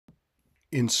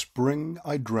In spring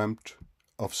I dreamt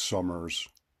of summer's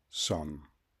sun.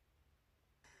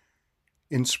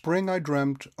 In spring I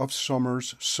dreamt of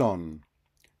summer's sun,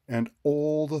 and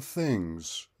all the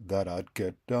things that I'd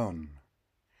get done.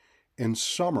 In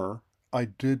summer I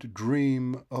did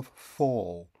dream of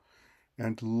fall,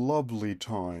 and lovely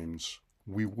times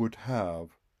we would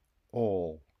have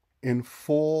all. In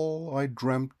fall I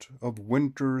dreamt of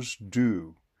winter's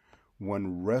dew,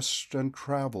 when rest and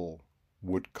travel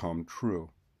would come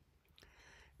true.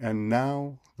 And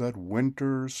now that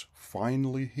winter's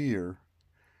finally here,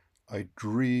 I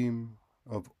dream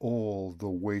of all the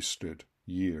wasted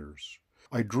years.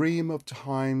 I dream of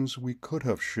times we could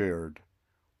have shared,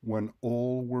 when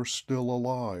all were still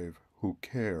alive who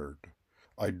cared.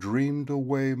 I dreamed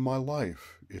away my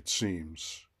life, it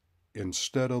seems.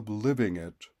 Instead of living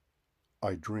it,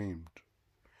 I dreamed.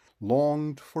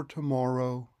 Longed for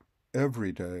tomorrow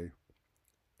every day,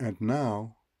 and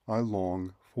now I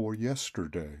long for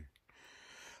yesterday.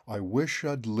 I wish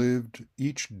I'd lived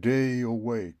each day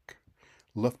awake,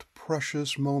 left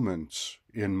precious moments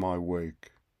in my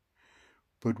wake.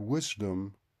 But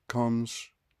wisdom comes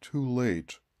too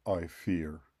late, I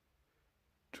fear.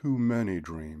 Too many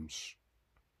dreams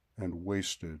and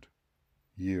wasted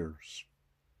years.